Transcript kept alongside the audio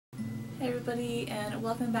Hey everybody, and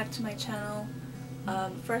welcome back to my channel.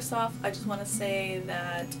 First off, I just want to say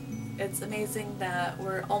that it's amazing that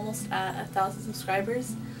we're almost at 1,000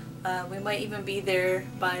 subscribers. We might even be there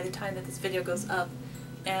by the time that this video goes up,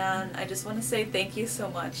 and I just want to say thank you so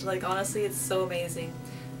much. Like, honestly, it's so amazing.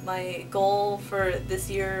 My goal for this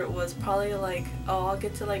year was probably like, oh, I'll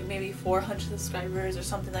get to like maybe 400 subscribers or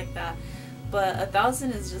something like that, but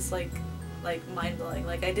 1,000 is just like mind-blowing.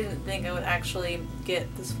 Like, I didn't think I would actually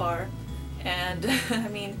get this far. And I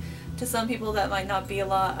mean, to some people that might not be a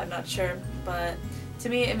lot, I'm not sure, but to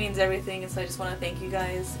me it means everything, and so I just want to thank you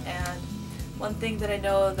guys. And one thing that I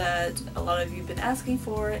know that a lot of you have been asking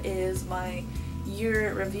for is my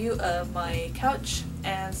year review of my couch,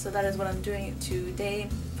 and so that is what I'm doing today,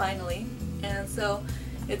 finally. And so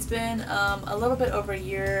it's been a little bit over a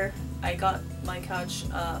year. I got my couch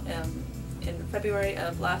in February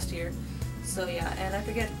of last year, so yeah, and I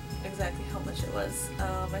forget exactly how much it was.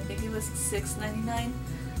 I think it was $6.99.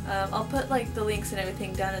 I'll put like the links and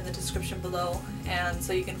everything down in the description below, and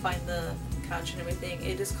so you can find the couch and everything.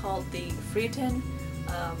 It is called the Friheten.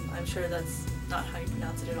 I'm sure that's not how you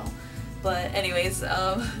pronounce it at all, but anyways,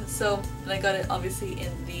 so I got it obviously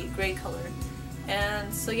in the gray color.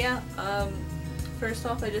 And so yeah, first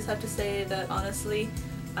off, I just have to say that honestly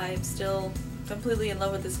I'm still completely in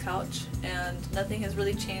love with this couch, and nothing has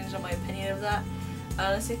really changed on my opinion of that. I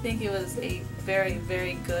honestly think it was a very,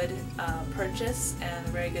 very good purchase and a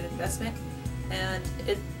very good investment, and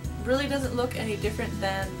it really doesn't look any different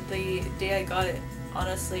than the day I got it.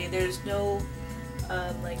 Honestly, there's no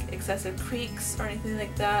like excessive creaks or anything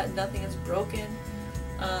like that. Nothing is broken,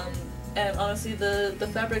 and honestly the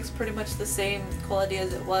fabric's pretty much the same quality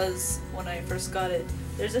as it was when I first got it.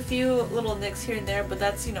 There's a few little nicks here and there, but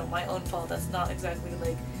that's, you know, my own fault. That's not exactly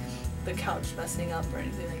like the couch messing up or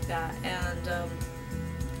anything like that. And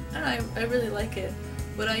I really like it.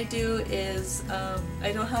 What I do is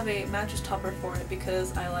I don't have a mattress topper for it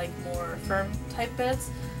because I like more firm type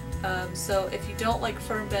beds. So if you don't like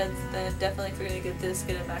firm beds, then definitely if you're going to get this,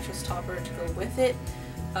 get a mattress topper to go with it,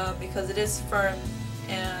 because it is firm,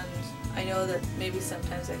 and I know that maybe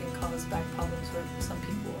sometimes that can cause back problems for some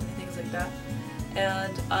people and things like that.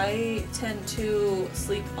 And I tend to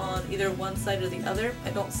sleep on either one side or the other. I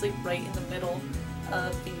don't sleep right in the middle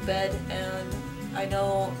of the bed, and I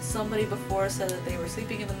know somebody before said that they were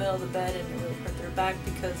sleeping in the middle of the bed and it really hurt their back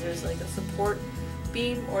because there's like a support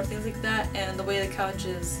beam or things like that, and the way the couch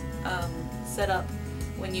is set up,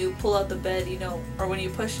 when you pull out the bed, you know, or when you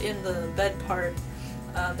push in the bed part,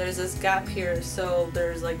 there's this gap here, so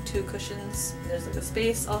there's like two cushions, there's like a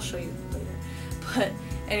space, I'll show you later, but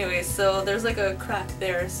anyway, so there's like a crack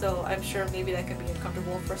there, so I'm sure maybe that can be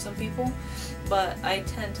uncomfortable for some people. But I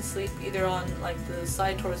tend to sleep either on like the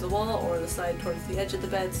side towards the wall or the side towards the edge of the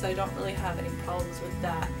bed, so I don't really have any problems with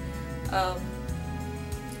that.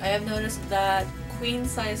 I have noticed that queen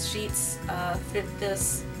size sheets fit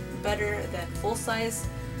this better than full size.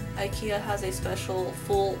 Ikea has a special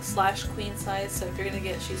full/queen size, so if you're gonna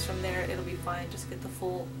get sheets from there, it'll be fine. Just get the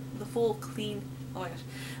full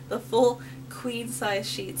queen size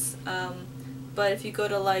sheets. But if you go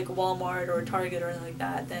to like Walmart or Target or anything like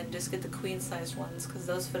that, then just get the queen size ones because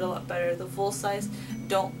those fit a lot better. The full size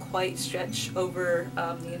don't quite stretch over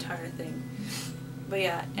the entire thing. But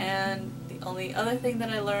yeah, and the only other thing that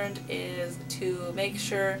I learned is to make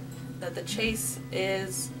sure that the chase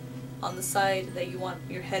is on the side that you want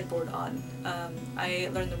your headboard on. I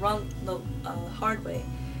learned the hard way.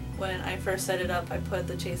 When I first set it up, I put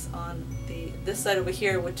the chase on this side over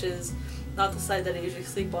here, which is not the side that I usually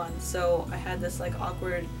sleep on, so I had this like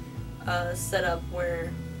awkward setup where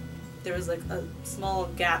there was like a small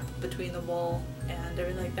gap between the wall and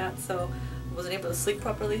everything like that, so I wasn't able to sleep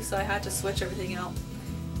properly, so I had to switch everything out.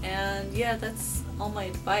 And yeah, that's all my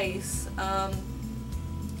advice. I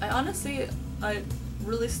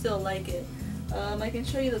really still like it. I can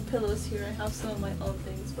show you the pillows here. I have some of my own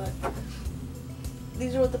things, but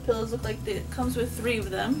these are what the pillows look like. It comes with 3 of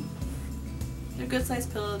them. They're a good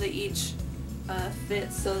sized pillow. They each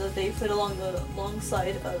fit so that they fit along the long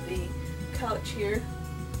side of the couch here.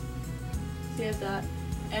 So you have that.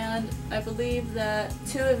 And I believe that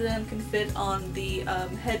 2 of them can fit on the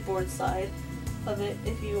headboard side of it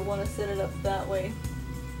if you want to set it up that way.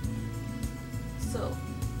 So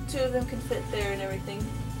 2 of them can fit there and everything.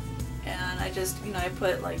 And I just, you know, I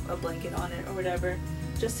put like a blanket on it or whatever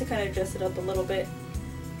just to kind of dress it up a little bit.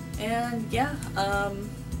 And yeah,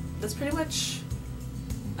 that's pretty much,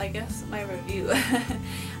 I guess, my review.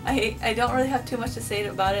 I don't really have too much to say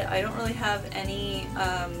about it. I don't really have any,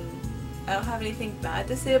 I don't have anything bad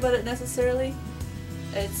to say about it necessarily.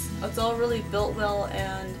 It's all really built well,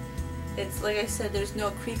 and it's like I said, there's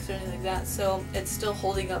no creaks or anything like that, so it's still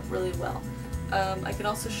holding up really well. I can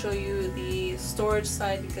also show you the storage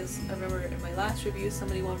side because I remember in my last review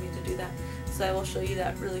somebody wanted me to do that, so I will show you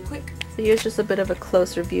that really quick. So here's just a bit of a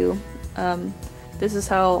closer view. This is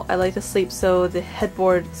how I like to sleep, so the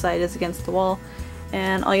headboard side is against the wall,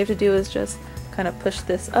 and all you have to do is just kind of push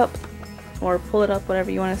this up or pull it up, whatever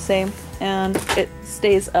you want to say, and it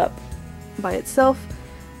stays up by itself.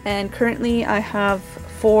 And currently I have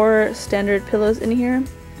 4 standard pillows in here.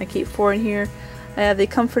 I keep 4 in here. I have the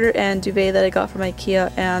comforter and duvet that I got from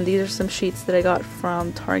Ikea, and these are some sheets that I got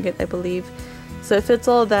from Target, I believe. So it fits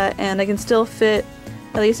all of that, and I can still fit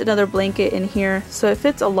at least another blanket in here, so it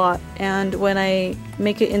fits a lot. And when I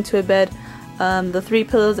make it into a bed, the 3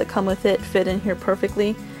 pillows that come with it fit in here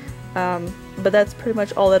perfectly. But that's pretty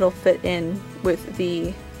much all that'll fit in with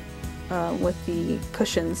the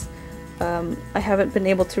cushions. I haven't been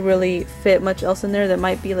able to really fit much else in there. There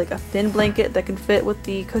might be like a thin blanket that can fit with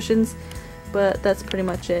the cushions, but that's pretty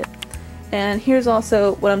much it. And here's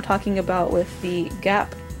also what I'm talking about with the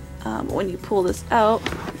gap. When you pull this out,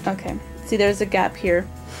 okay, see there's a gap here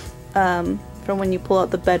from when you pull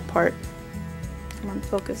out the bed part. Come on,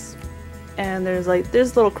 focus. And there's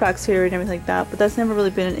little cracks here and everything like that, but that's never really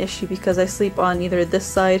been an issue because I sleep on either this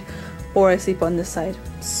side or I sleep on this side,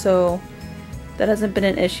 so that hasn't been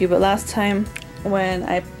an issue. But last time when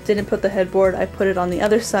I didn't put the headboard, I put it on the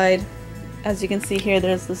other side. As you can see here,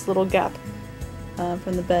 there's this little gap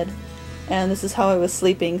from the bed, and this is how I was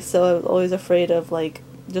sleeping, so I was always afraid of like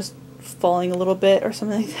just falling a little bit or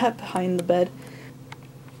something like that behind the bed.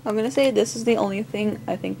 I'm gonna say this is the only thing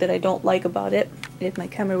I think that I don't like about it, if my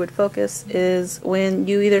camera would focus, is when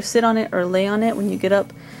you either sit on it or lay on it when you get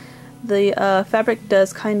up, the fabric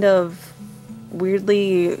does kind of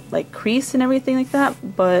weirdly like crease and everything like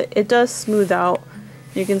that, but it does smooth out.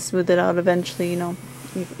 You can smooth it out eventually, you know,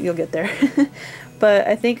 you'll get there. But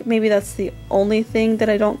I think maybe that's the only thing that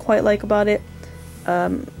I don't quite like about it.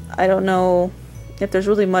 I don't know if there's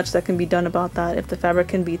really much that can be done about that, if the fabric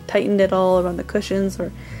can be tightened at all around the cushions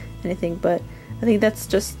or anything, but I think that's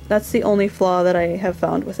the only flaw that I have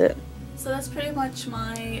found with it. So that's pretty much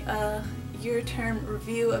my year-term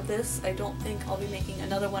review of this. I don't think I'll be making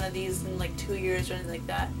another one of these in like 2 years or anything like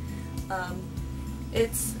that.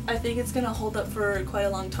 I think it's gonna hold up for quite a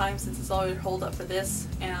long time since it's already hold up for this,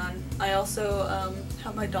 and I also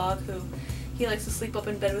have my dog who he likes to sleep up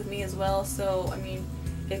in bed with me as well, so I mean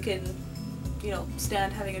it can, you know,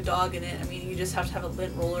 stand having a dog in it. I mean, you just have to have a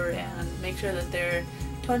lint roller and make sure that their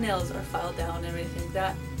toenails are filed down and everything like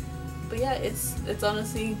that. But yeah, it's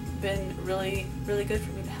honestly been really good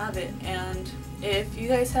for me to have it. And if you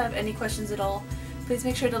guys have any questions at all, please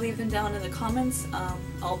make sure to leave them down in the comments.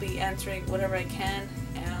 I'll be answering whatever I can,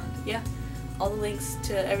 and yeah, all the links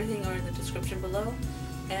to everything are in the description below.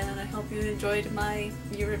 And I hope you enjoyed my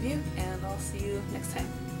year review, and I'll see you next time.